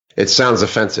It sounds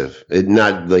offensive.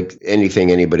 Not like anything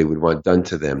anybody would want done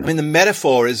to them. I mean, the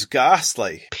metaphor is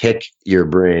ghastly. Pick your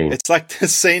brain. It's like the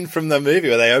scene from the movie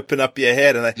where they open up your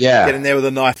head and they get in there with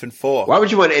a knife and fork. Why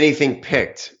would you want anything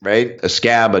picked, right? A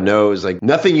scab, a nose, like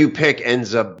nothing you pick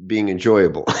ends up being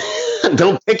enjoyable.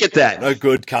 Don't pick at that. No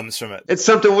good comes from it. It's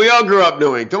something we all grew up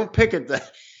doing. Don't pick at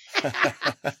that.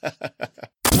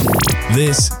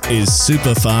 This is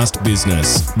Super Fast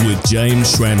Business with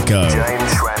James Schramko.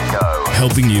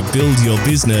 Helping you build your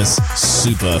business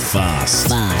super fast.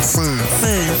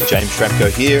 James Schramko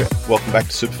here. Welcome back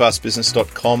to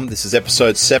superfastbusiness.com. This is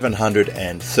episode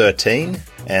 713,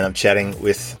 and I'm chatting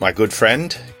with my good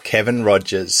friend, Kevin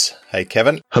Rogers. Hey,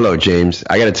 Kevin. Hello, James.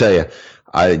 I got to tell you,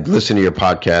 I listen to your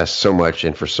podcast so much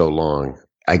and for so long.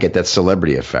 I get that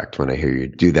celebrity effect when I hear you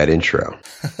do that intro.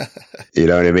 You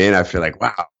know what I mean? I feel like,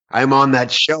 wow, I'm on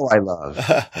that show I love.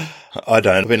 I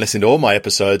don't. I've been listening to all my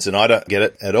episodes and I don't get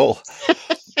it at all.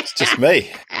 It's just me.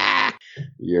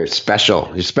 You're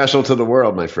special. You're special to the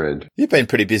world, my friend. You've been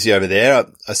pretty busy over there.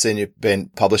 I've seen you've been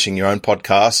publishing your own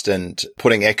podcast and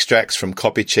putting extracts from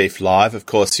Copy Chief Live. Of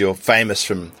course, you're famous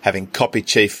from having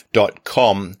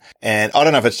copychief.com. And I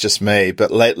don't know if it's just me,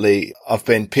 but lately I've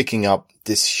been picking up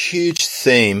this huge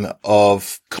theme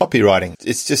of copywriting.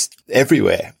 It's just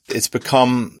everywhere. It's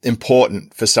become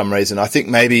important for some reason. I think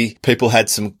maybe people had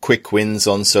some quick wins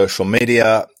on social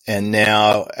media, and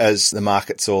now as the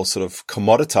market's all sort of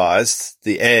commoditized,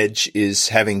 the edge is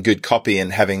having good copy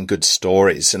and having good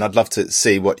stories. And I'd love to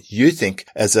see what you think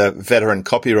as a veteran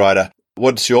copywriter.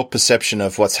 What's your perception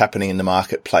of what's happening in the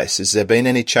marketplace? Has there been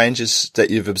any changes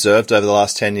that you've observed over the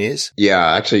last 10 years? Yeah,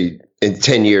 actually in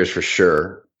 10 years for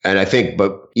sure. And I think,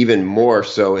 but even more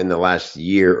so in the last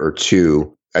year or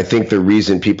two, I think the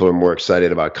reason people are more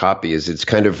excited about copy is it's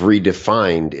kind of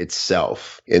redefined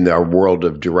itself in our world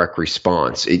of direct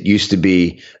response. It used to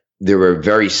be there were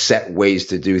very set ways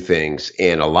to do things,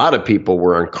 and a lot of people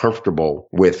were uncomfortable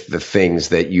with the things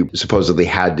that you supposedly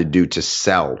had to do to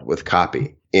sell with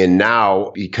copy. And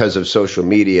now, because of social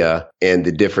media and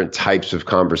the different types of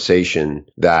conversation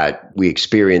that we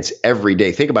experience every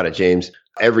day, think about it, James.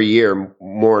 Every year,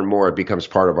 more and more, it becomes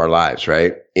part of our lives,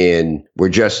 right? And we're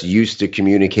just used to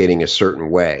communicating a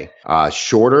certain way.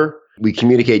 Shorter, we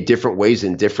communicate different ways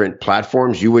in different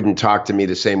platforms. You wouldn't talk to me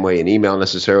the same way in email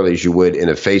necessarily as you would in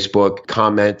a Facebook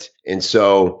comment. And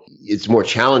so it's more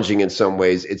challenging in some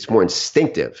ways. It's more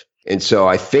instinctive. And so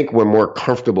I think we're more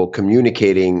comfortable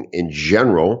communicating in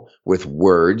general with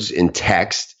words and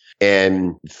text.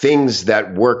 And things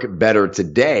that work better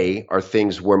today are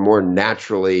things we're more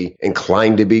naturally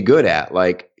inclined to be good at,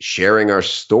 like sharing our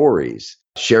stories,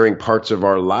 sharing parts of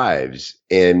our lives,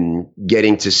 and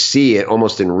getting to see it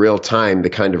almost in real time,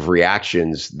 the kind of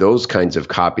reactions those kinds of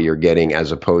copy are getting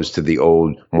as opposed to the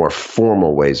old, more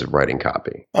formal ways of writing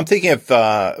copy. I'm thinking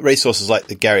of resources like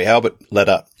the Gary Halbert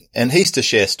letter, and he used to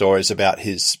share stories about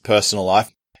his personal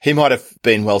life. He might have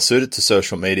been well suited to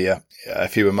social media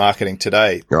if he were marketing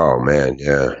today. Oh, man.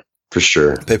 Yeah, for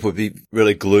sure. People would be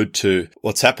really glued to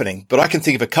what's happening. But I can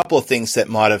think of a couple of things that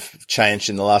might have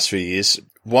changed in the last few years.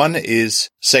 One is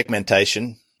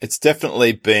segmentation. It's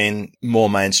definitely been more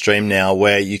mainstream now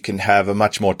where you can have a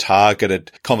much more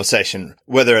targeted conversation,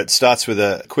 whether it starts with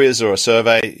a quiz or a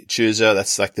survey chooser.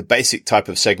 That's like the basic type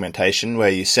of segmentation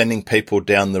where you're sending people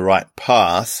down the right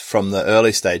path from the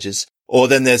early stages. Or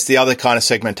then there's the other kind of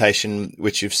segmentation,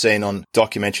 which you've seen on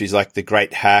documentaries like The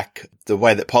Great Hack, the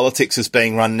way that politics is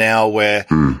being run now, where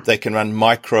they can run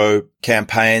micro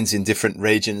campaigns in different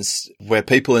regions, where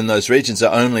people in those regions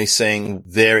are only seeing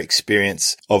their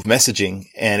experience of messaging,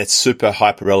 and it's super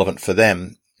hyper relevant for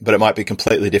them. But it might be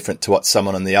completely different to what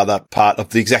someone in the other part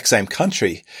of the exact same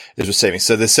country is receiving.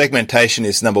 So the segmentation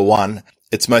is number one.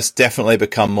 It's most definitely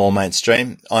become more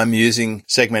mainstream. I'm using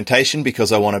segmentation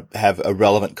because I want to have a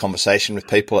relevant conversation with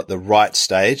people at the right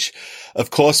stage. Of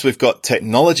course, we've got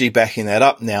technology backing that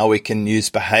up now. We can use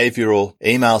behavioral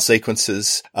email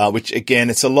sequences, which again,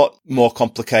 it's a lot more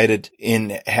complicated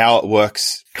in how it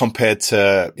works compared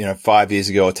to, 5 years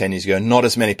ago or 10 years ago. Not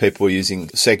as many people were using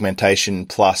segmentation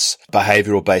plus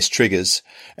behavioral based triggers.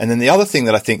 And then the other thing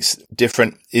that I think's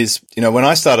different is, when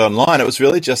I started online, it was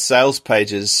really just sales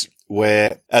pages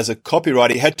where as a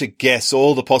copywriter, you had to guess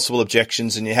all the possible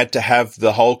objections and you had to have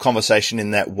the whole conversation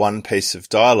in that one piece of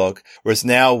dialogue. Whereas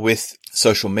now with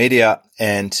social media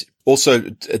and also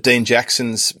Dean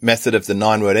Jackson's method of the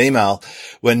 9-word email,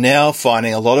 we're now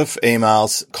finding a lot of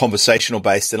emails conversational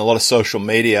based and a lot of social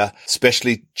media,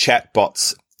 especially chat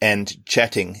bots and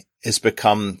chatting, has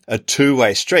become a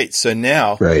two-way street. So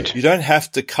now you don't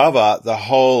have to cover the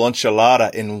whole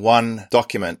enchilada in one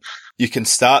document. you can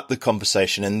start the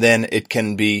conversation and then it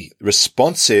can be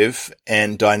responsive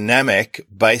and dynamic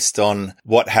based on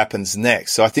what happens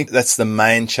next. So I think that's the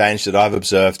main change that I've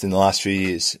observed in the last few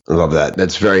years. I love that.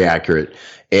 That's very accurate.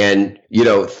 And,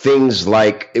 things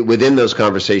like within those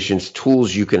conversations,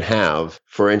 tools you can have,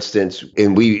 for instance,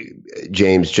 and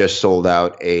James, just sold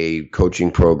out a coaching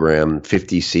program,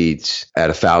 50 seats at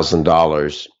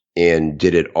 $1,000. And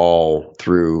did it all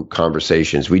through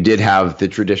conversations. We did have the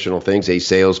traditional things, a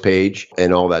sales page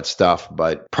and all that stuff,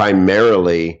 but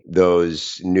primarily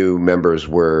those new members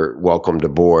were welcomed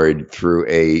aboard through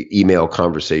a email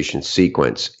conversation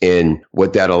sequence. And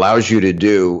what that allows you to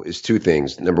do is two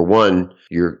things. Number one,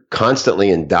 you're constantly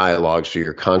in dialogue, so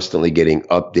you're constantly getting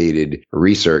updated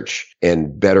research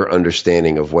and better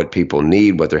understanding of what people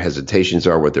need, what their hesitations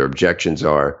are, what their objections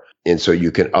are. And so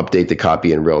you can update the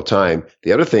copy in real time.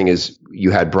 The other thing is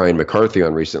you had Brian McCarthy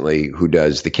on recently who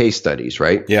does the case studies,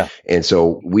 right? Yeah. And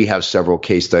so we have several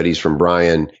case studies from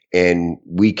Brian, and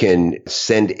we can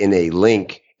send in a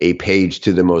link, a page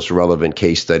to the most relevant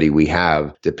case study we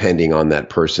have, depending on that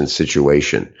person's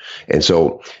situation. And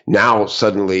so now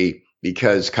suddenly,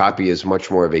 because copy is much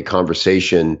more of a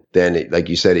conversation than, like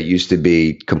you said, it used to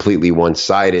be completely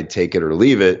one-sided, take it or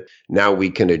leave it. Now we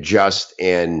can adjust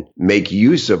and make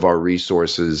use of our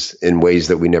resources in ways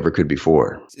that we never could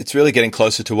before. It's really getting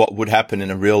closer to what would happen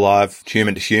in a real live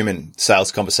human-to-human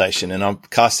sales conversation. And I'm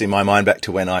casting my mind back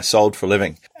to when I sold for a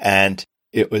living. And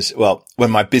it was, when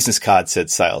my business card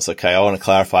said sales. Okay, I want to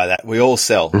clarify that. We all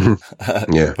sell,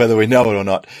 whether we know it or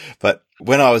not. But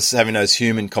when I was having those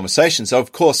human conversations,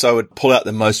 of course, I would pull out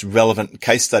the most relevant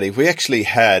case study. We actually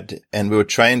had, and we were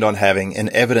trained on having, an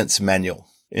evidence manual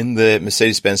in the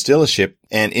Mercedes-Benz dealership.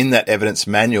 And in that evidence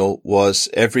manual was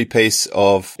every piece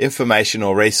of information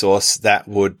or resource that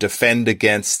would defend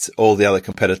against all the other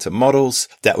competitor models,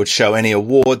 that would show any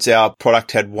awards our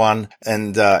product had won,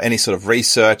 and any sort of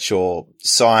research or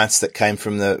science that came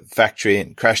from the factory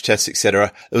and crash tests,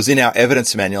 etc. It was in our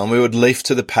evidence manual, and we would leaf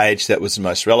to the page that was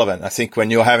most relevant. I think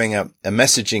when you're having a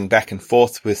messaging back and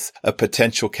forth with a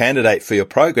potential candidate for your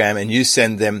program and you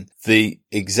send them the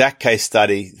exact case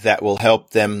study that will help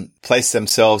them place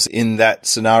themselves in that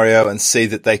scenario and see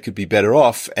that they could be better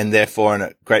off and therefore in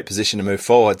a great position to move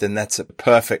forward, then that's a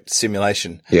perfect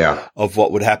simulation of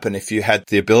what would happen if you had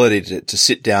the ability to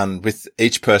sit down with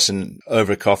each person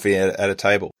over a coffee at a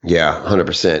table. Yeah,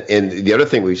 100%. And the other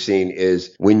thing we've seen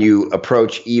is when you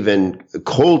approach even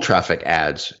cold traffic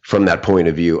ads from that point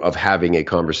of view of having a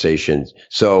conversation.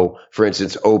 So, for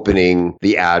instance, opening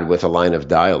the ad with a line of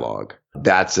dialogue.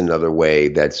 That's another way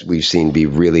that we've seen be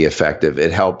really effective.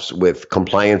 It helps with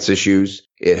compliance issues.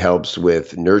 It helps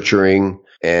with nurturing.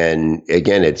 And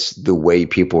again, it's the way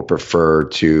people prefer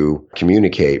to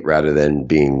communicate rather than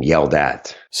being yelled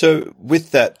at. So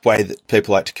with that way that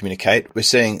people like to communicate, we're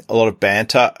seeing a lot of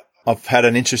banter. I've had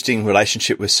an interesting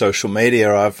relationship with social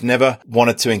media. I've never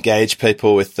wanted to engage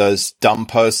people with those dumb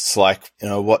posts like,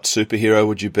 what superhero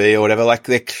would you be or whatever. Like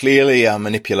they're clearly a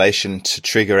manipulation to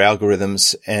trigger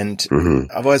algorithms. And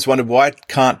I've always wondered, why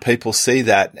can't people see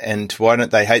that? And why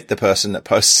don't they hate the person that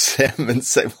posts them and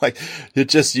say, like, you're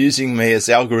just using me as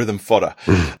algorithm fodder?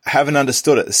 I haven't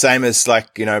understood it. The same as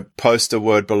like, post a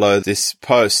word below this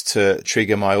post to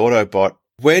trigger my Autobot.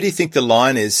 Where do you think the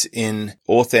line is in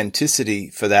authenticity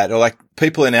for that? Or like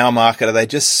people in our market, are they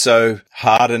just so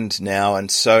hardened now and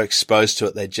so exposed to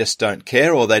it they just don't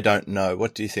care or they don't know?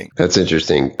 What do you think? That's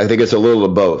interesting. I think it's a little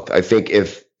of both. I think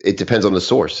if it depends on the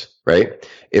source, right?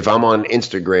 If I'm on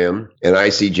Instagram and I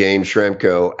see James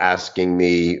Schramko asking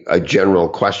me a general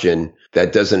question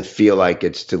that doesn't feel like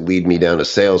it's to lead me down a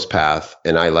sales path,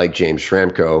 and I like James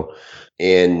Schramko,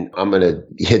 and I'm going to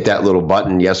hit that little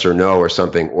button, yes or no or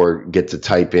something, or get to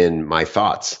type in my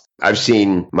thoughts. I've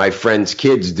seen my friends'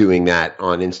 kids doing that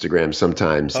on Instagram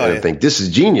sometimes. And I think this is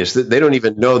genius. They don't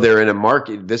even know they're in a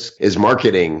market. This is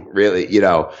marketing, really,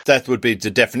 That would be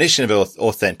the definition of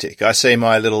authentic. I see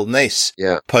my little niece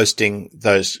posting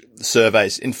those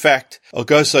surveys. In fact, I'll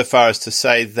go so far as to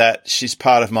say that she's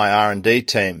part of my R&D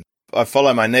team. I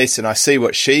follow my niece and I see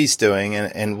what she's doing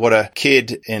and what a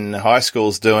kid in high school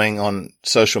is doing on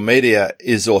social media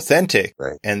is authentic.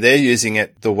 Right. And they're using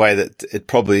it the way that it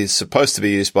probably is supposed to be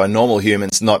used by normal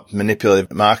humans, not manipulative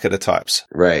marketer types.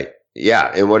 Right.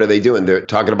 Yeah. And what are they doing? They're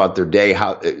talking about their day,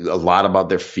 a lot about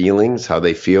their feelings, how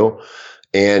they feel.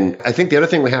 And I think the other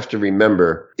thing we have to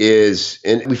remember is,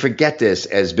 and we forget this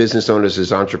as business owners,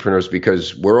 as entrepreneurs,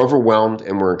 because we're overwhelmed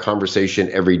and we're in conversation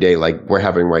every day like we're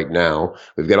having right now.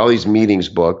 We've got all these meetings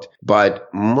booked,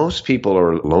 but most people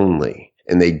are lonely.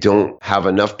 and they don't have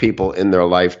enough people in their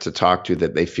life to talk to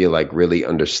that they feel like really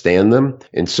understand them.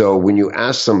 And so when you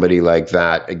ask somebody like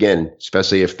that, again,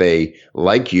 especially if they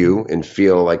like you and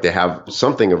feel like they have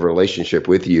something of a relationship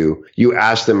with you, you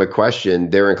ask them a question,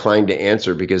 they're inclined to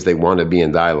answer because they want to be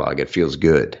in dialogue. It feels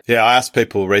good. Yeah, I asked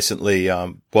people recently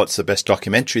what's the best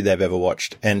documentary they've ever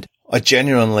watched. And I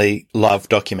genuinely love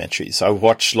documentaries. I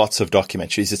watch lots of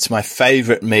documentaries. It's my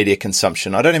favorite media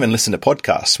consumption. I don't even listen to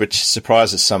podcasts, which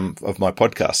surprises some of my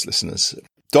podcast listeners.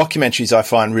 Documentaries I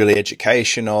find really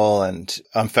educational, and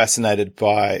I'm fascinated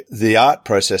by the art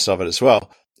process of it as well.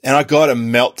 And I got a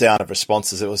meltdown of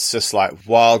responses. It was just like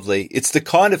wildly. It's the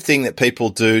kind of thing that people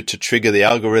do to trigger the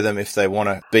algorithm if they want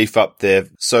to beef up their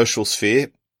social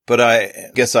sphere. But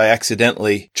I guess I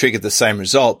accidentally triggered the same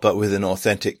result, but with an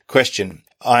authentic question.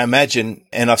 I imagine,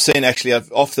 and I've seen actually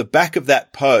off the back of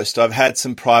that post, I've had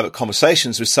some private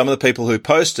conversations with some of the people who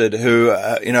posted who,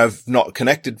 have not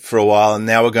connected for a while. And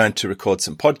now we're going to record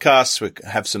some podcasts. We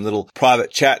have some little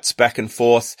private chats back and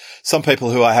forth. Some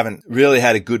people who I haven't really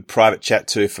had a good private chat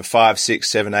to for 5, 6,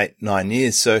 7, 8, 9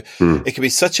 years. So it can be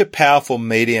such a powerful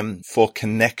medium for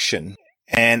connection.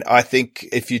 And I think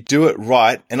if you do it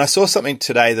right, and I saw something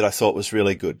today that I thought was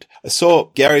really good. I saw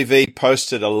Gary Vee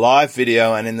posted a live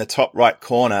video, and in the top right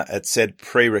corner, it said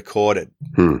pre-recorded.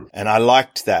 And I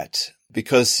liked that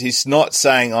because he's not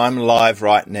saying I'm live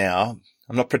right now.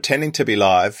 I'm not pretending to be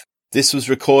live. This was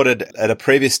recorded at a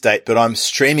previous date, but I'm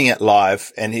streaming it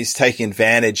live, and he's taking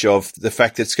advantage of the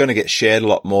fact that it's going to get shared a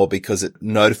lot more because it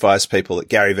notifies people that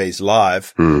Gary Vee's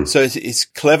live. So it's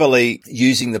cleverly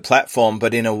using the platform,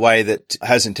 but in a way that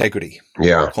has integrity.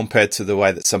 Yeah. Compared to the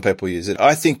way that some people use it.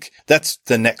 I think that's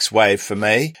the next wave for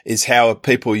me, is how are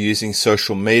people using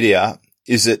social media?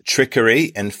 Is it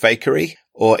trickery and fakery?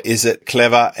 Or is it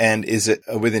clever and is it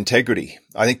with integrity?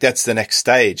 I think that's the next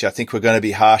stage. I think we're going to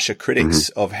be harsher critics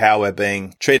of how we're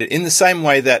being treated, in the same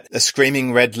way that a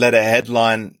screaming red letter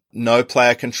headline, no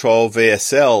player control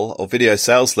VSL or video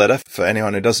sales letter, for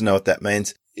anyone who doesn't know what that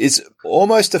means, is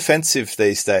almost offensive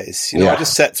these days. I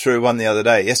just sat through one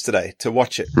yesterday to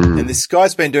watch it. And this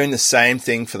guy's been doing the same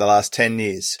thing for the last 10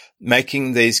 years,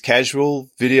 making these casual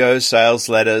video sales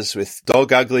letters with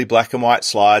dog ugly black and white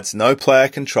slides, no player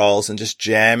controls, and just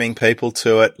jamming people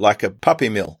to it like a puppy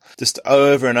mill, just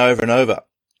over and over and over.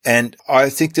 And I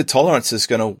think the tolerance is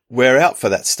going to wear out for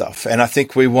that stuff. And I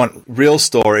think we want real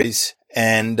stories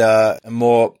and a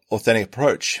more authentic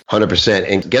approach.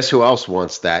 100%. And guess who else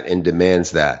wants that and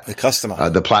demands that? The customer.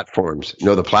 The platforms.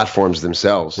 No, the platforms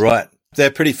themselves. Right.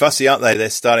 They're pretty fussy, aren't they? They're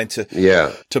starting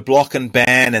to block and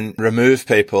ban and remove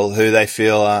people who they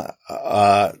feel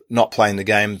are not playing the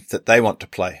game that they want to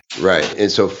play. Right. And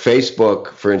so Facebook,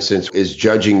 for instance, is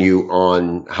judging you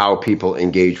on how people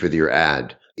engage with your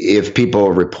ad. If people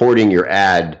are reporting your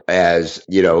ad as,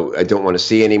 I don't want to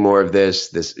see any more of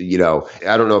this,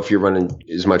 I don't know if you're running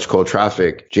as much cold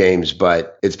traffic, James,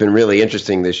 but it's been really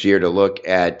interesting this year to look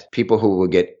at people who will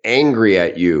get angry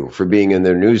at you for being in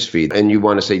their newsfeed. And you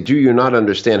want to say, do you not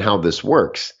understand how this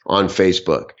works on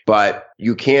Facebook? But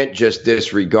you can't just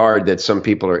disregard that some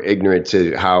people are ignorant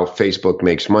to how Facebook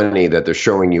makes money, that they're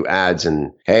showing you ads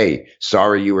and, hey,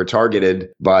 sorry you were targeted,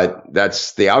 but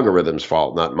that's the algorithm's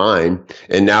fault, not mine.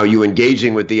 And now you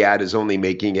engaging with the ad is only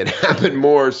making it happen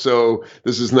more. So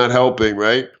this is not helping,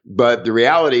 right? But the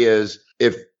reality is,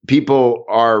 if people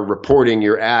are reporting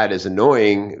your ad as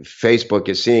annoying, Facebook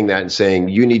is seeing that and saying,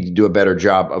 you need to do a better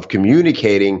job of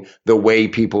communicating the way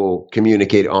people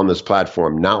communicate on this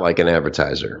platform, not like an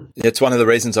advertiser. It's one of the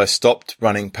reasons I stopped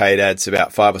running paid ads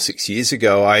about 5 or 6 years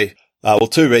ago.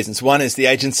 Two reasons. One is the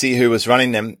agency who was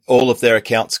running them, all of their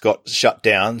accounts got shut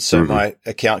down. So my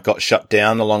account got shut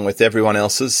down along with everyone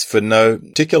else's for no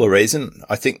particular reason.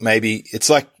 I think maybe it's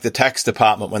like the tax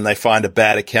department when they find a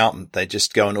bad accountant, they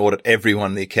just go and audit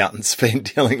everyone the accountant's been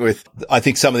dealing with. I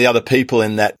think some of the other people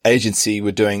in that agency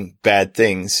were doing bad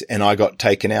things and I got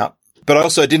taken out. But I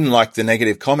also didn't like the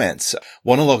negative comments.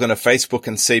 Want to log on to Facebook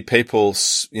and see people,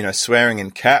 swearing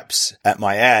in caps at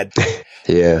my ad.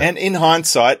 Yeah. And in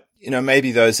hindsight,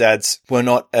 maybe those ads were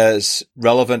not as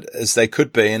relevant as they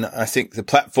could be. And I think the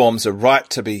platforms are right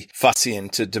to be fussy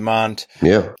and to demand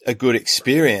a good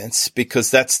experience,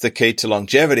 because that's the key to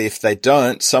longevity. If they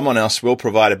don't, someone else will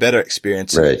provide a better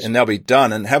experience and they'll be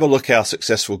done. And have a look how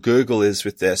successful Google is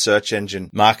with their search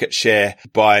engine market share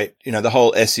by, the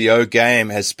whole SEO game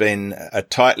has been a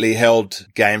tightly held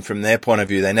game from their point of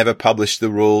view. They never publish the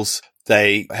rules.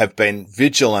 They have been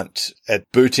vigilant at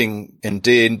booting and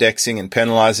de-indexing and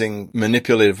penalizing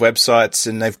manipulative websites,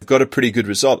 and they've got a pretty good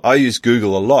result. I use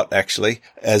Google a lot, actually,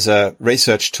 as a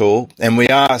research tool, and we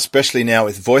are, especially now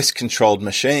with voice-controlled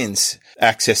machines,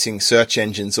 accessing search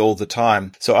engines all the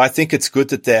time. So I think it's good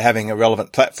that they're having a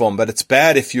relevant platform, but it's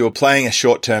bad if you're playing a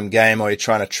short-term game or you're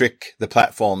trying to trick the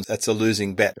platforms. That's a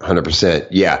losing bet. 100%.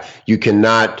 Yeah. You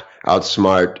cannot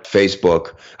outsmart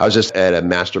Facebook. I was just at a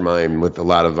mastermind with a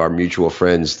lot of our mutual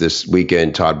friends this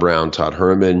weekend, Todd Brown, Todd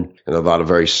Herman, and a lot of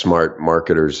very smart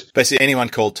marketers. Basically anyone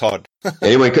called Todd.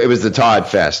 Anyway, it was the Todd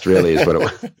Fest, really, is what it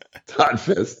was. Todd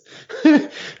Fest.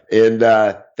 And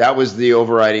that was the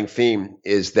overriding theme,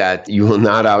 is that you will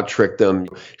not out-trick them.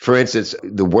 For instance,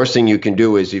 the worst thing you can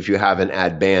do is, if you have an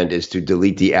ad banned, is to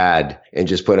delete the ad and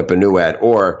just put up a new ad.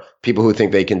 Or people who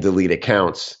think they can delete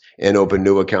accounts and open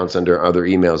new accounts under other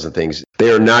emails and things.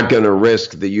 They are not going to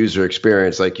risk the user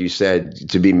experience, like you said,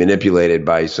 to be manipulated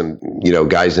by some,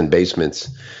 guys in basements.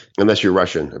 Unless you're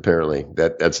Russian, apparently.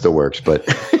 That still works, but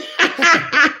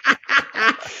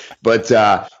But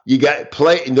you got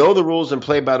know the rules and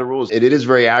play by the rules. It is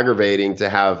very aggravating to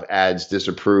have ads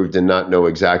disapproved and not know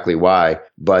exactly why.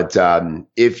 But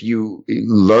if you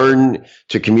learn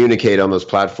to communicate on those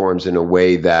platforms in a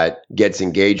way that gets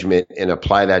engagement and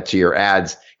apply that to your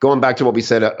ads, going back to what we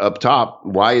said up top,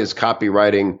 why is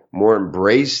copywriting more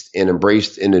embraced and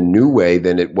embraced in a new way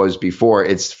than it was before?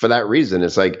 It's for that reason.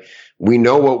 It's like, we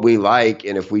know what we like,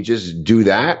 and if we just do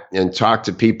that and talk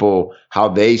to people how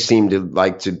they seem to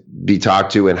like to be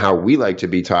talked to and how we like to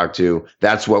be talked to,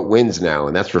 that's what wins now,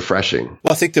 and that's refreshing.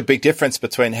 Well, I think the big difference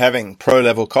between having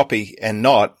pro-level copy and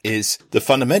not is the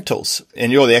fundamentals.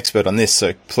 And you're the expert on this,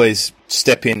 so please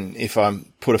step in if I'm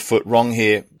put a foot wrong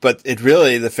here. But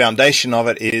the foundation of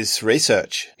it is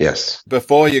research. Yes.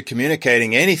 Before you're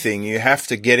communicating anything, you have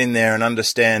to get in there and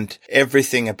understand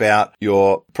everything about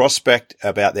your prospect,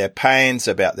 about their pains,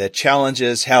 about their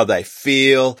challenges, how they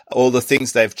feel, all the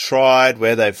things they've tried,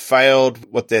 where they've failed,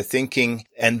 what they're thinking.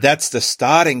 And that's the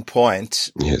starting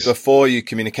point before you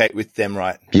communicate with them,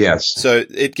 right? Yes. So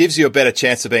it gives you a better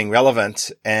chance of being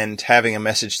relevant and having a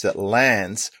message that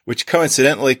lands, which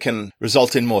coincidentally can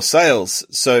result in more sales.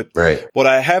 So what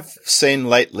I have seen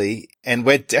lately, and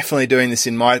we're definitely doing this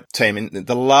in my team, in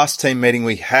the last team meeting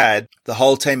we had, the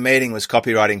whole team meeting was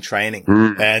copywriting training.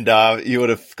 And you would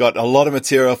have got a lot of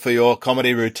material for your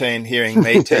comedy routine hearing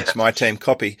me teach my team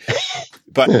copy.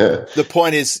 But the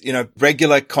point is,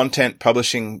 regular content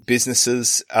publishing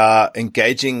businesses are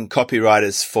engaging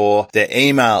copywriters for their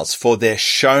emails, for their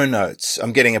show notes.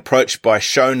 I'm getting approached by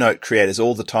show note creators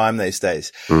all the time these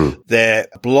days. Their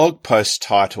blog post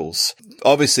titles.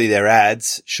 Obviously, their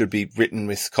ads should be written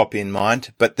with copy in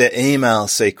mind, but their email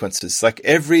sequences, like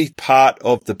every part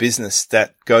of the business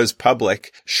that goes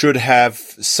public should have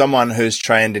someone who's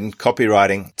trained in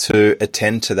copywriting to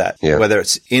attend to that, whether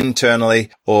it's internally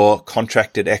or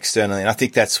contracted externally. And I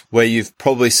think that's where you've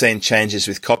probably seen changes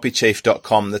with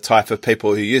copychief.com, the type of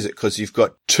people who use it, because you've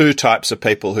got two types of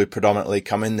people who predominantly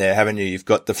come in there, haven't you? You've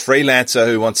got the freelancer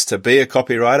who wants to be a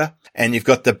copywriter, and you've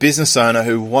got the business owner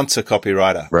who wants a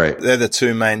copywriter. Right. They're the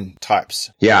two main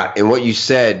types. Yeah. And what you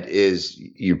said is,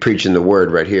 you're preaching the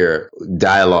word right here,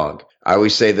 dialogue. I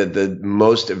always say that the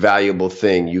most valuable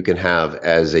thing you can have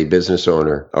as a business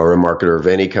owner or a marketer of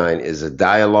any kind is a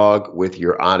dialogue with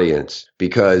your audience,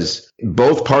 because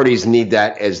both parties need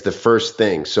that as the first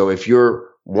thing. So if you're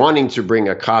wanting to bring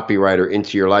a copywriter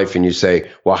into your life and you say,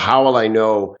 well, how will I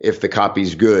know if the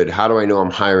copy's good? How do I know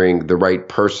I'm hiring the right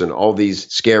person? All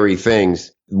these scary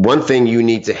things. One thing you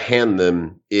need to hand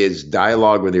them is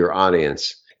dialogue with your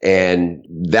audience. And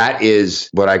that is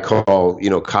what I call,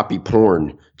 copy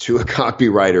porn to a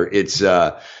copywriter. It's,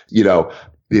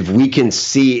 if we can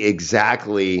see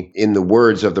exactly in the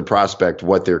words of the prospect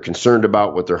what they're concerned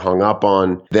about, what they're hung up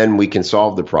on, then we can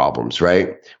solve the problems,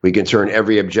 right? We can turn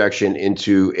every objection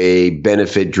into a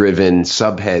benefit-driven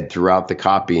subhead throughout the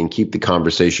copy and keep the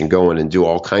conversation going and do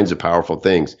all kinds of powerful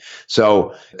things.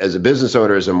 So as a business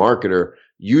owner, as a marketer,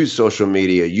 use social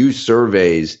media, use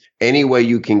surveys, any way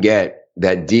you can get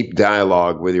that deep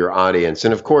dialogue with your audience.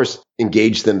 And of course,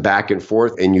 engage them back and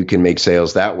forth, and you can make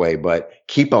sales that way. But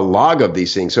keep a log of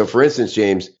these things. So for instance,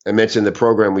 James, I mentioned the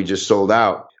program we just sold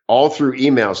out, all through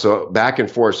email. So back and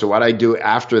forth. So what I do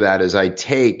after that is I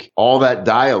take all that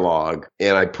dialogue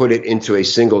and I put it into a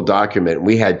single document.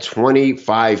 We had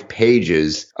 25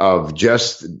 pages of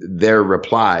just their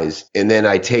replies. And then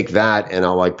I take that and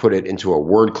I'll put it into a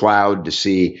word cloud to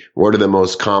see what are the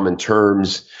most common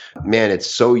terms. Man, it's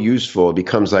so useful. It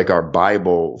becomes like our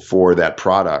Bible for that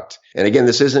product. And again,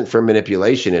 this isn't for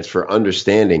manipulation. It's for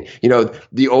understanding.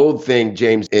 The old thing,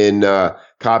 James, in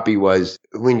copy was,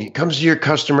 when it comes to your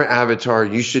customer avatar,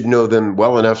 you should know them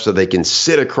well enough so they can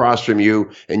sit across from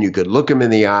you and you could look them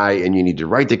in the eye, and you need to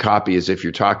write the copy as if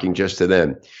you're talking just to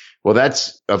them. Well,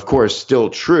 that's, of course, still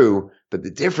true. But the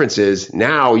difference is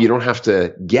now you don't have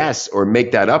to guess or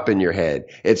make that up in your head.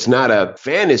 It's not a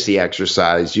fantasy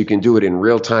exercise. You can do it in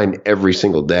real time every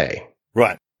single day.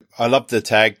 Right. I love the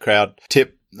tag crowd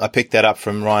tip. I picked that up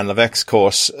from Ryan Levesque's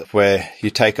course, where you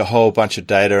take a whole bunch of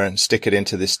data and stick it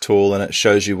into this tool and it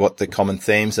shows you what the common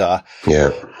themes are.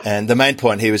 Yeah. And the main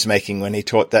point he was making when he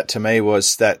taught that to me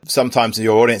was that sometimes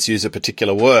your audience use a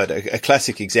particular word. A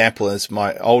classic example is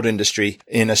my old industry.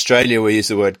 In Australia, we use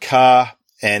the word car,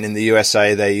 and in the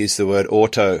USA, they use the word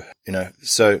auto,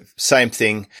 so same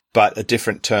thing, but a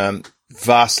different term,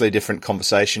 vastly different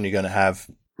conversation you're going to have.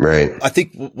 Right. I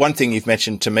think one thing you've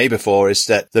mentioned to me before is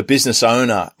that the business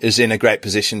owner is in a great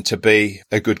position to be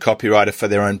a good copywriter for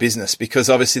their own business, because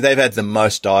obviously they've had the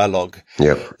most dialogue.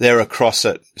 Yep. They're across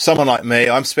it. Someone like me,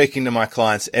 I'm speaking to my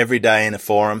clients every day in a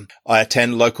forum. I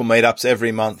attend local meetups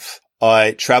every month.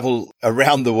 I travel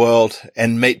around the world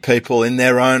and meet people in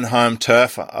their own home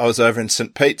turf. I was over in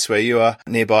St. Pete's, where you are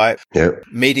nearby,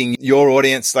 meeting your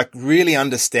audience, like really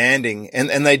understanding.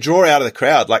 And they draw out of the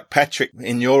crowd, like Patrick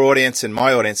in your audience and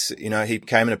my audience. He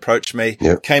came and approached me,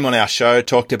 came on our show,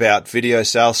 talked about video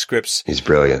sales scripts. He's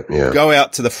brilliant. Yeah. Go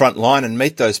out to the front line and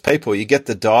meet those people. You get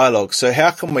the dialogue. So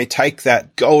how can we take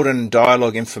that golden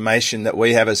dialogue information that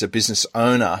we have as a business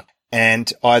owner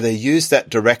and either use that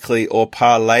directly or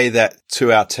parlay that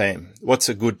to our team? What's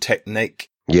a good technique?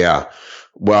 Yeah.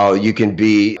 Well, you can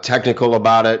be technical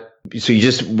about it. So you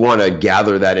just want to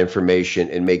gather that information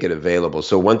and make it available.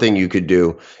 So one thing you could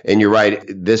do, and you're right,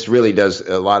 this really does,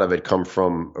 a lot of it come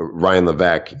from Ryan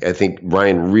Levesque. I think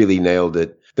Ryan really nailed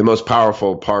it. The most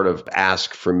powerful part of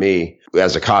Ask for me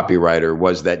as a copywriter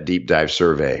was that deep dive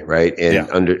survey, right?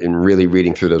 And really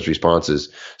reading through those responses.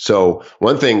 So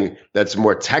one thing that's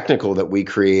more technical that we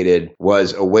created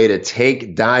was a way to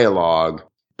take dialogue,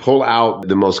 pull out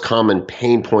the most common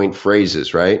pain point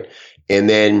phrases, right? And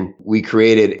then we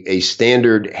created a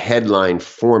standard headline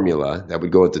formula that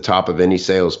would go at the top of any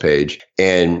sales page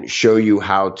and show you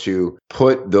how to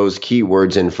put those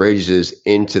keywords and phrases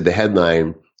into the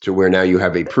headline, to where now you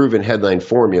have a proven headline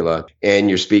formula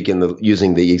and you're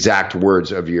using the exact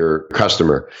words of your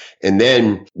customer. And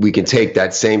then we can take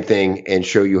that same thing and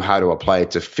show you how to apply it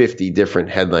to 50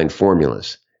 different headline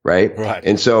formulas. Right? Right.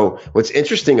 And so what's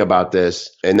interesting about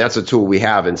this, and that's a tool we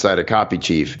have inside of Copy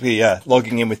Chief. Yeah,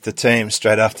 logging in with the team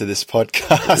straight after this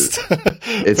podcast.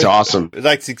 It's awesome.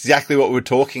 That's exactly what we're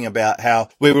talking about, how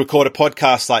we record a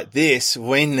podcast like this.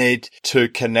 We need to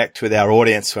connect with our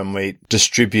audience when we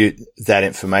distribute that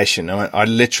information. I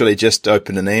literally just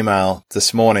opened an email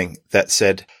this morning that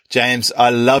said, James,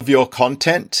 I love your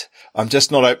content. I'm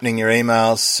just not opening your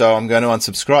emails, so I'm going to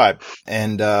unsubscribe.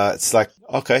 And it's like,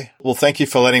 okay, well, thank you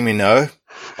for letting me know.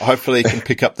 Hopefully you can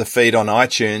pick up the feed on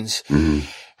iTunes. Mm-hmm.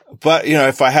 But,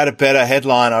 if I had a better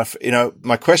headline,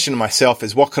 my question to myself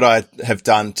is, what could I have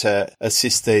done to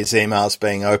assist these emails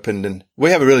being opened? And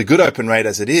we have a really good open rate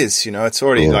as it is. It's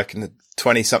already like in the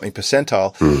 20-something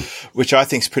percentile, which I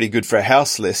think is pretty good for a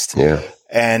house list. Yeah.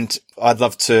 And I'd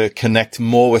love to connect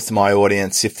more with my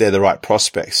audience if they're the right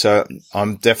prospects. So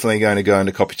I'm definitely going to go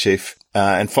into Copy Chief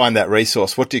and find that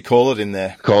resource. What do you call it in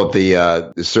there? Call it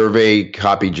the Survey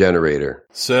Copy Generator.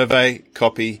 Survey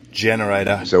Copy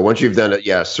Generator. So once you've done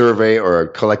a survey or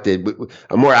collected,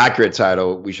 a more accurate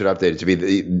title, we should update it to be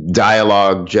the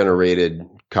Dialogue Generated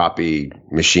Copy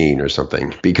Machine or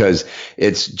something, because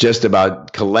it's just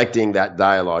about collecting that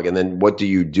dialogue and then what do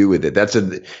you do with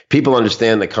it? People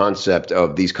understand the concept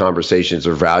of these conversations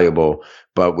are valuable,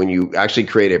 but when you actually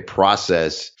create a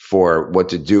process for what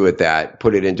to do with that,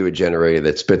 put it into a generator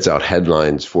that spits out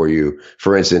headlines for you,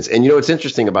 for instance. And what's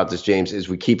interesting about this, James, is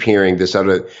we keep hearing this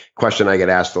other question I get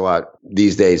asked a lot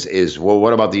these days is, well,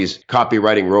 what about these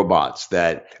copywriting robots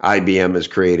that IBM is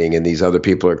creating and these other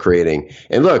people are creating?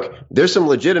 And look, there's some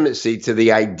legitimacy to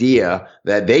the idea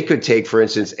that they could take, for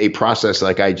instance, a process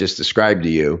like I just described to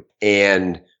you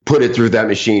and put it through that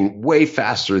machine way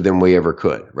faster than we ever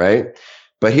could, right?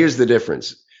 But here's the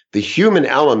difference. The human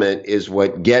element is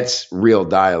what gets real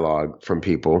dialogue from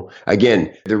people.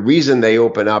 Again, the reason they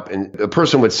open up and a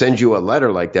person would send you a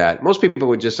letter like that, most people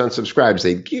would just unsubscribe,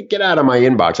 say, get out of my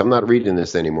inbox. I'm not reading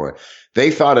this anymore.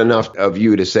 They thought enough of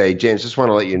you to say, James, just want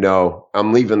to let you know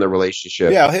I'm leaving the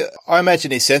relationship. Yeah, I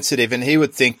imagine he's sensitive and he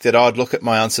would think that I'd look at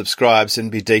my unsubscribes and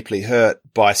be deeply hurt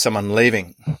by someone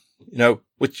leaving.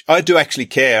 Which I do actually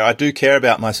care. I do care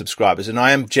about my subscribers and I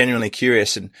am genuinely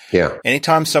curious. And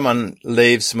anytime someone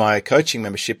leaves my coaching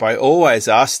membership, I always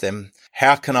ask them,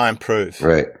 how can I improve?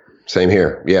 Right. Same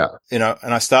here. Yeah. And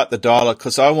I start the dialogue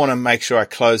because I want to make sure I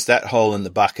close that hole in the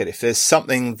bucket. If there's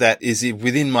something that is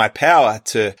within my power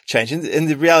to change, and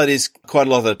the reality is quite a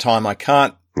lot of the time I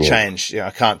can't change.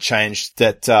 I can't change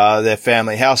that their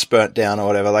family house burnt down or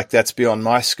whatever. Like, that's beyond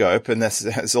my scope, and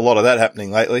there's a lot of that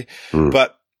happening lately.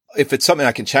 But if it's something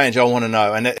I can change, I want to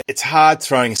know. And it's hard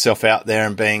throwing yourself out there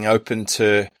and being open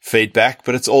to feedback,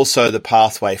 but it's also the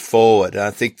pathway forward. And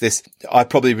I think I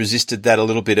probably resisted that a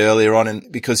little bit earlier on, and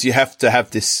because you have to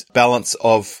have this balance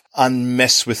of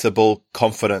unmesswithable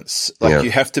confidence. Like,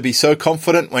 you have to be so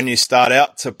confident when you start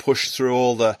out to push through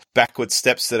all the backward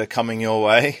steps that are coming your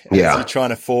way as you're trying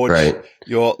to forge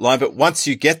your line. But once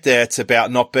you get there, it's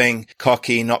about not being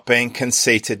cocky, not being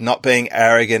conceited, not being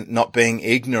arrogant, not being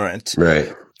ignorant.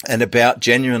 Right. And about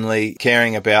genuinely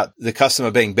caring about the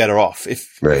customer being better off.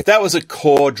 If that was a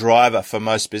core driver for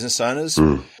most business owners,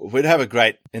 we'd have a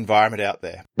great environment out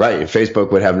there. Right. And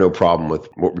Facebook would have no problem with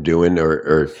what we're doing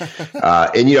and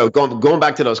going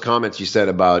back to those comments you said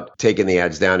about taking the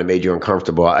ads down and made you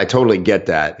uncomfortable. I totally get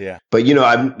that. Yeah. But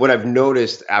what I've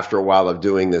noticed after a while of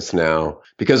doing this now,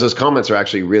 because those comments are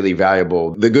actually really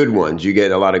valuable, the good ones, you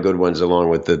get a lot of good ones along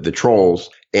with the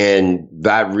trolls. And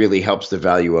that really helps the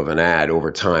value of an ad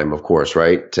over time, of course,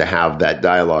 right? To have that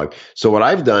dialogue. So what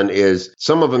I've done is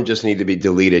some of them just need to be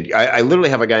deleted. I literally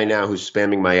have a guy now who's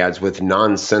spamming my ads with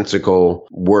nonsensical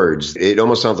words. It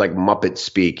almost sounds like Muppet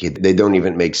speak. They don't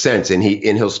even make sense. And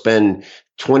he'll spend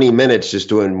 20 minutes just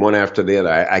doing one after the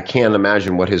other. I can't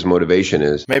imagine what his motivation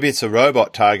is. Maybe it's a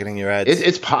robot targeting your ads.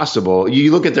 It's possible.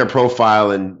 You look at their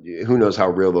profile and who knows how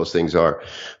real those things are.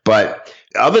 But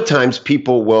other times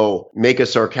people will make a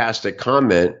sarcastic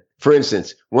comment. For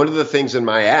instance, one of the things in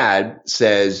my ad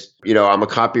says, I'm a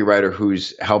copywriter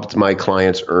who's helped my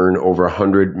clients earn over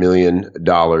 $100 million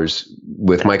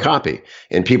with my copy.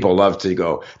 And people love to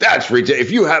go, that's ridiculous.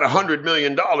 If you had $100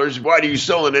 million, why do you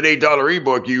sell an $8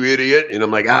 ebook, you idiot? And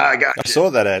I'm like, I got you. I saw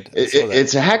that ad.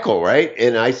 It's a heckle, right?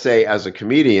 And I say, as a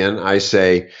comedian,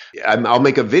 I'll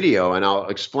make a video and I'll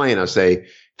explain. I'll say,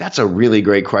 that's a really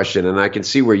great question, and I can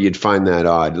see where you'd find that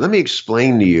odd. Let me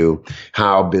explain to you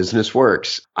how business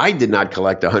works. I did not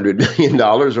collect $100 million,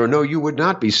 or no, you would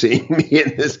not be seeing me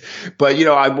in this. But,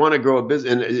 I want to grow a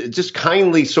business, and just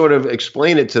kindly sort of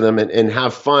explain it to them and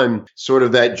have fun, sort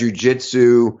of that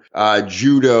jujitsu,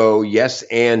 judo, yes,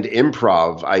 and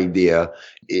improv idea.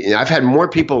 I've had more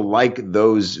people like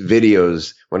those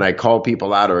videos when I call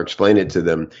people out or explain it to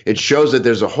them. It shows that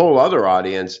there's a whole other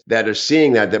audience that are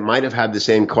seeing that might have had the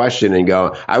same question and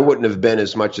go, I wouldn't have been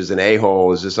as much as an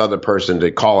a-hole as this other person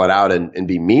to call it out and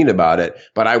be mean about it.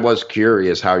 But I was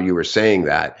curious how you were saying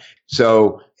that.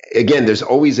 So again, there's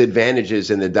always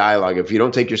advantages in the dialogue. If you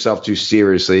don't take yourself too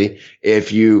seriously,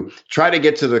 if you try to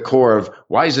get to the core of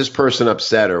why is this person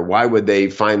upset or why would they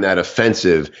find that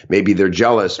offensive? Maybe they're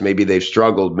jealous. Maybe they've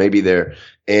struggled.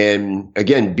 And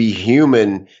again, be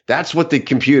human. That's what the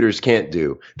computers can't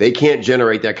do. They can't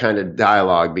generate that kind of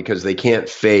dialogue because they can't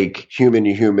fake human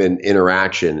to human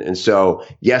interaction. And so,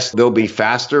 yes, they'll be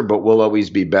faster, but we'll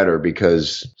always be better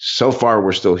because so far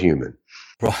we're still human.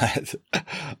 Right.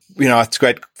 It's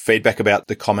great feedback about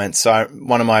the comments. So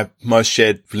one of my most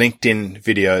shared LinkedIn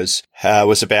videos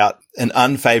was about an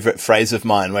unfavorite phrase of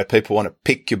mine where people want to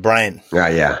pick your brain.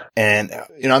 Yeah. And,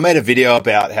 I made a video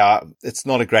about how it's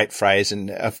not a great phrase, and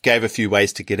I gave a few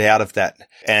ways to get out of that.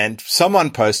 And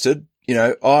someone posted,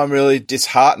 I'm really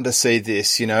disheartened to see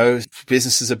this,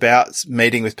 business is about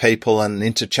meeting with people and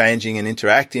interchanging and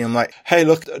interacting. I'm like, hey,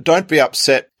 look, don't be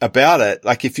upset about it.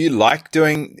 Like, if you like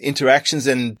doing interactions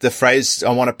and the phrase,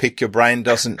 I want to pick your brain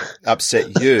doesn't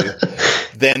upset you,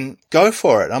 then go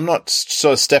for it. I'm not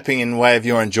sort of stepping in the way of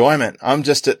your enjoyment. I'm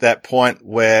just at that point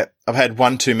where I've had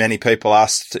one too many people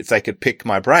ask if they could pick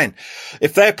my brain.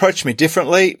 If they approach me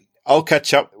differently, I'll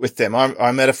catch up with them.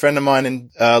 I met a friend of mine in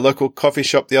a local coffee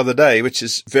shop the other day, which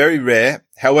is very rare.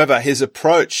 However, his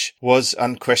approach was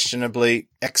unquestionably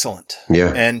excellent.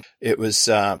 Yeah. And it was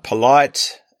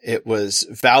polite. It was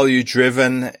value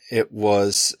driven. It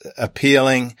was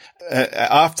appealing.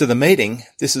 After the meeting,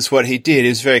 this is what he did. He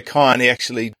was very kind. He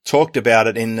actually talked about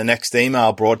it in the next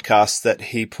email broadcast that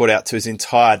he put out to his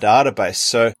entire database.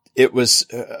 So it was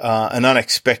an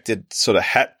unexpected sort of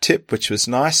hat tip, which was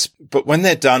nice. But when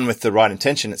they're done with the right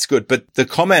intention, it's good. But the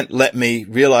comment let me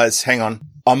realize, hang on,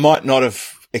 I might not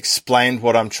have explained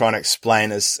what I'm trying to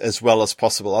explain as well as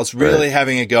possible. I was really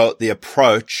having a go at the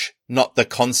approach, not the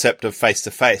concept of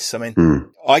face-to-face. I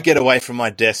mean, I get away from my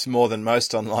desk more than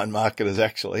most online marketers,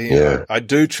 actually. I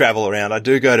do travel around. I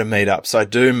do go to meetups. I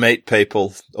do meet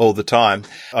people all the time.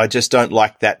 I just don't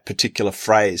like that particular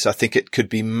phrase. I think it could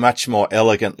be much more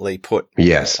elegantly put.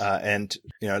 Yes. And,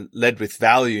 led with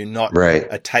value, not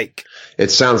a take.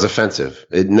 It sounds offensive.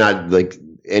 Not like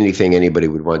anything anybody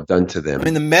would want done to them. I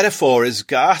mean, the metaphor is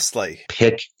ghastly.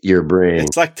 Pick your brain.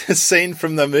 It's like the scene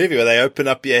from the movie where they open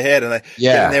up your head and they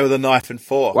get in there with a knife and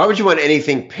fork. Why would you want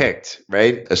anything picked,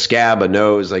 right? A scab, a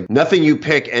nose, like nothing you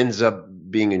pick ends up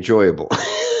being enjoyable.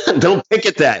 Don't pick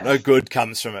at that. No good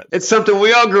comes from it. It's something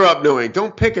we all grew up knowing.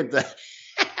 Don't pick at that.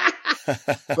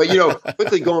 But,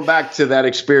 quickly going back to that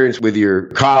experience with your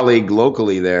colleague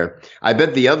locally there, I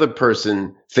bet the other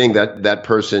thing that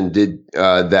person did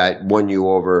that won you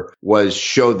over was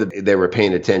show that they were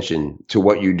paying attention to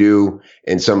what you do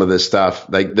and some of this stuff.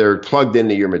 Like they're plugged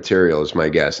into your material is my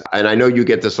guess. And I know you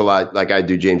get this a lot, like I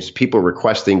do, James, people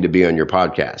requesting to be on your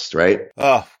podcast, right?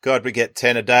 Oh God, we get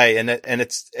 10 a day. And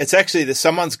it's actually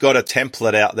someone's got a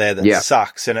template out there that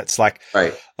sucks. And it's like,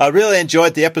 right. I really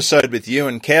enjoyed the episode with you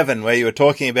and Kevin where you were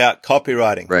talking about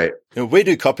copywriting. Right. We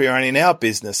do copywriting in our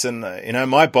business and,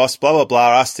 my boss, blah, blah,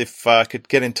 blah, asked if I could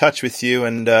get in touch with you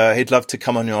and he'd love to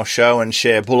come on your show and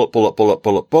share bullet.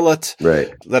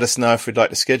 Right. Let us know if we'd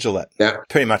like to schedule that. Yeah.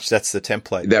 Pretty much that's the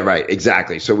template. That right.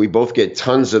 Exactly. So we both get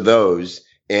tons of those.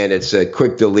 And it's a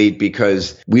quick delete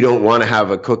because we don't want to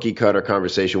have a cookie cutter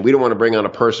conversation. We don't want to bring on a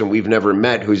person we've never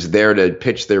met who's there to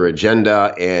pitch their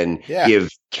agenda and give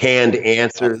canned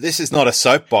answers. This is not a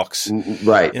soapbox.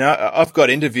 Right. I've got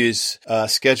interviews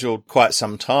scheduled quite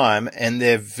some time and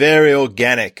they're very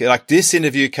organic. Like this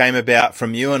interview came about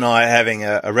from you and I having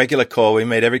a regular call. We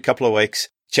meet every couple of weeks,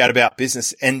 chat about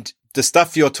business, and the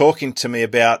stuff you're talking to me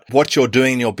about, what you're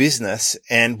doing in your business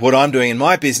and what I'm doing in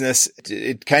my business,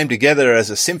 it came together as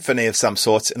a symphony of some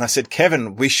sorts. And I said,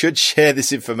 Kevin, we should share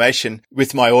this information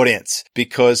with my audience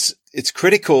because it's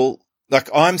critical. Like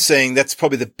I'm seeing that's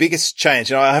probably the biggest change.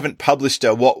 And I haven't published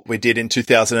what we did in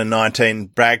 2019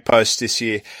 brag post this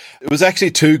year. It was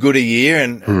actually too good a year.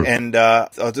 And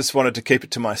I just wanted to keep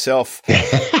it to myself.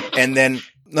 And then,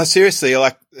 no, seriously,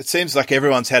 it seems like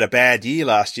everyone's had a bad year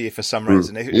last year for some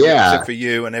reason, except for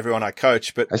you and everyone I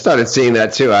coach. But I started seeing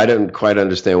that too. I didn't quite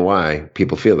understand why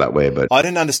people feel that way, but I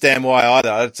didn't understand why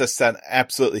either. It's just an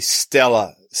absolutely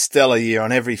stellar year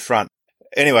on every front.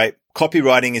 Anyway,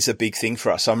 copywriting is a big thing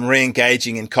for us. I'm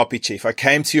re-engaging in Copy Chief. I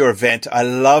came to your event. I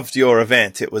loved your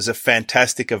event. It was a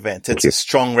fantastic event. It's a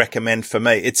strong recommend for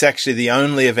me. It's actually the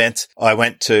only event I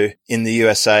went to in the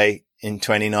USA in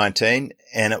 2019,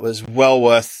 and it was well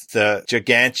worth the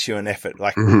gargantuan effort,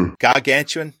 like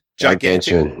gargantuan,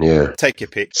 yeah. Take your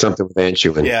pick. Something with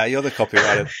Antuan. Yeah, you're the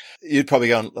copywriter. You'd probably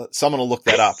go and someone will look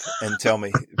that up and tell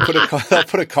me. I'll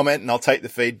put a comment and I'll take the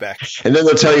feedback. And then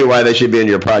they'll tell you why they should be in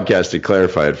your podcast to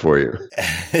clarify it for you.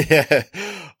 Yeah.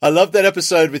 I love that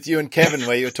episode with you and Kevin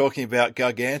where you were talking about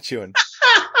gargantuan.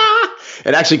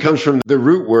 It actually comes from the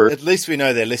root word. At least we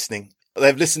know they're listening.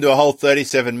 They've listened to a whole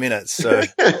 37 minutes. So.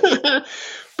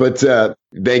 But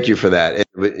thank you for that.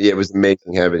 It was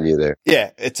amazing having you there.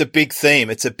 Yeah, it's a big theme.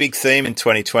 It's a big theme in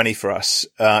 2020 for us,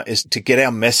 is to get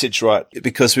our message right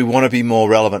because we want to be more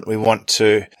relevant. We want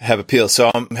to have appeal.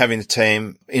 So I'm having the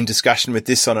team in discussion with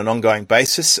this on an ongoing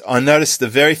basis. I noticed the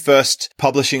very first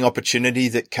publishing opportunity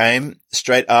that came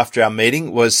straight after our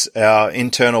meeting was our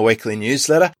internal weekly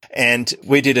newsletter. And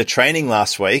we did a training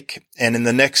last week. And in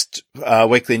the next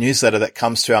weekly newsletter that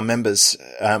comes to our members,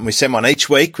 we send one each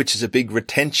week, which is a big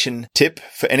retention tip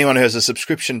for anyone who has a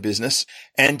subscription business.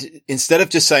 And instead of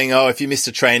just saying, oh, if you missed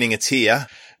a training, it's here.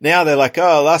 Now they're like,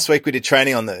 oh, last week we did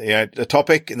training on the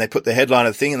topic, and they put the headline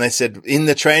of the thing and they said, in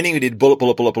the training, we did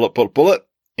bullet.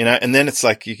 And then it's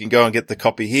like you can go and get the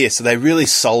copy here. So they really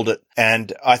sold it.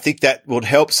 And I think that would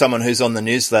help someone who's on the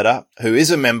newsletter, who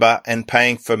is a member and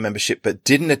paying for membership, but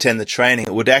didn't attend the training.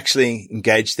 It would actually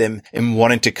engage them in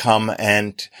wanting to come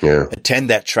and attend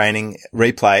that training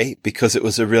replay because it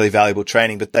was a really valuable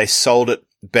training, but they sold it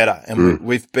better. And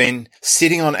we've been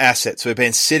sitting on assets. We've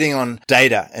been sitting on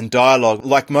data and dialogue.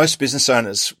 Like most business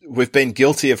owners, we've been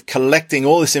guilty of collecting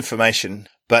all this information,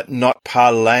 but not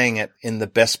parlaying it in the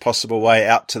best possible way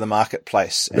out to the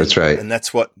marketplace. That's right. And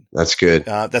that's good.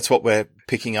 That's what we're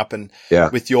picking up, and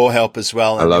with your help as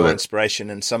well, and your inspiration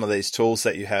and some of these tools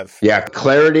that you have. Yeah,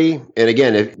 clarity. And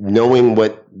again, knowing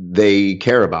what they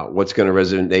care about, what's going to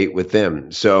resonate with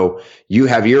them. So you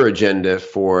have your agenda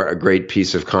for a great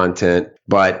piece of content,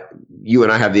 but you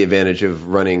and I have the advantage of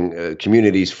running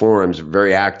communities, forums,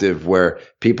 very active, where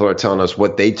people are telling us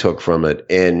what they took from it.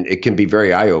 And it can be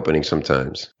very eye-opening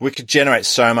sometimes. We could generate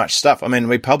so much stuff. I mean,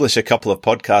 we publish a couple of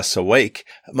podcasts a week.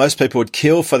 Most people would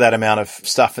kill for that amount of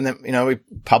stuff. And then, we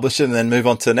publish it and then move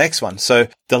on to the next one. So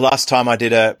the last time I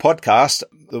did a podcast,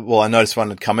 I noticed one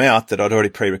had come out that I'd already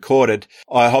pre-recorded.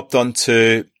 I hopped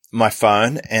onto my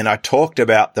phone and I talked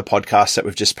about the podcast that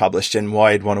we've just published and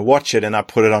why you'd want to watch it. And I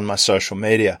put it on my social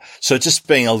media. So just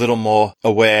being a little more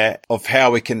aware of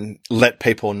how we can let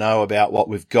people know about what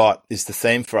we've got is the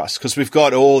theme for us, because we've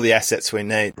got all the assets we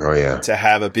need to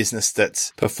have a business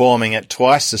that's performing at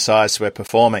twice the size we're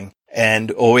performing.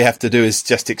 And all we have to do is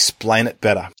just explain it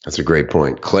better. That's a great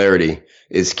point. Clarity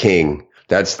is king.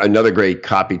 That's another great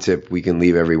copy tip we can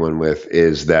leave everyone with,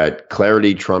 is that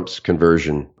clarity trumps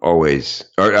conversion always.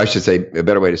 Or I should say, a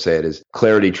better way to say it is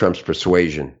clarity trumps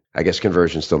persuasion. I guess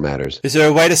conversion still matters. Is there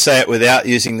a way to say it without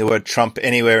using the word Trump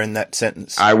anywhere in that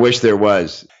sentence? I wish there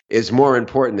was. It's more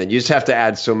important than you just have to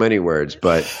add so many words,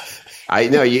 but I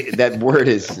know that word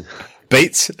is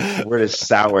beats. The word is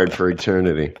soured for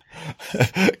eternity.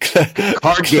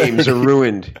 Card games are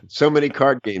ruined. So many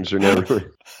card games are now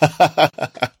ruined.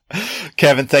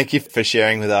 Kevin, thank you for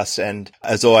sharing with us. And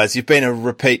as always, you've been a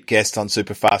repeat guest on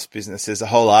Superfast Business. There's a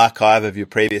whole archive of your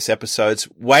previous episodes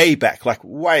way back, like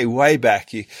way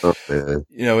back. You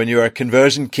know, when you were a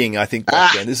conversion king, I think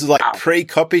back then. This is like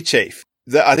pre-Copy Chief.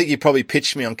 I think you probably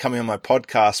pitched me on coming on my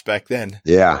podcast back then.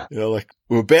 Yeah. You know, like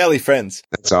we were barely friends.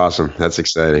 That's awesome. That's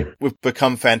exciting. We've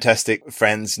become fantastic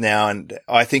friends now. And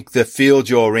I think the field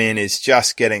you're in is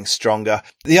just getting stronger.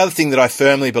 The other thing that I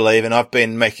firmly believe, and I've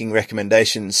been making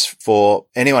recommendations for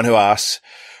anyone who asks,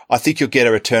 I think you'll get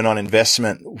a return on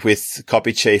investment with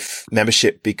Copy Chief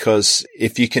membership, because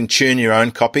if you can tune your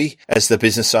own copy as the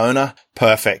business owner,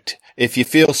 perfect. If you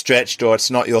feel stretched or it's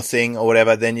not your thing or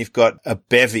whatever, then you've got a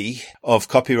bevy of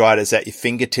copywriters at your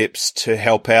fingertips to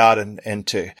help out and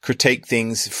to critique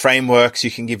things, frameworks you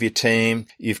can give your team.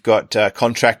 You've got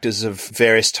contractors of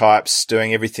various types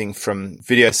doing everything from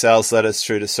video sales letters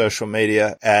through to social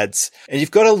media ads. And you've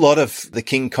got a lot of the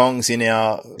King Kongs in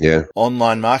our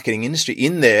online marketing industry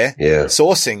in there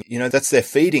sourcing. You know, that's their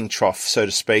feeding trough, so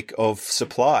to speak, of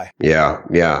supply. Yeah.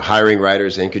 Hiring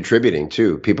writers and contributing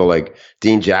too. People like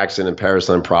Dean Jackson and Paris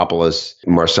Lampropoulos,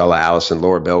 Marcella Allison,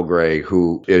 Laura Belgray,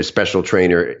 who is special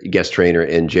trainer, guest trainer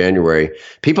in January.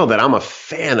 People that I'm a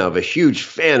fan of, a huge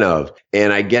fan of.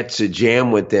 And I get to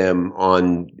jam with them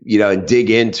on, you know, and dig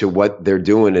into what they're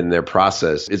doing in their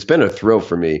process. It's been a thrill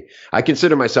for me. I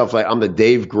consider myself like I'm the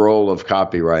Dave Grohl of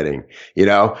copywriting, you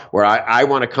know, where I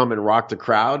want to come and rock the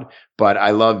crowd, but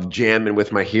I love jamming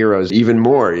with my heroes even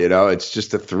more. You know, it's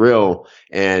just a thrill.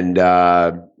 And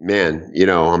man, you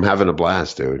know, I'm having a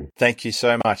blast, dude. Thank you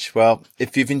so much. Well,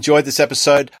 if you've enjoyed this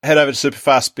episode, head over to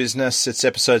Superfast Business. It's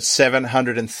episode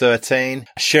 713.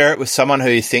 Share it with someone who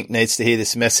you think needs to hear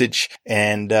this message.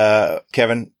 And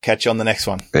Kevin, catch you on the next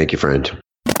one. Thank you, friend.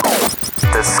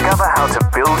 Discover how to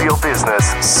build your business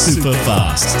super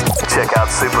fast. Check out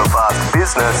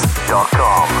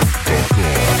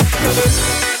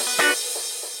superfastbusiness.com.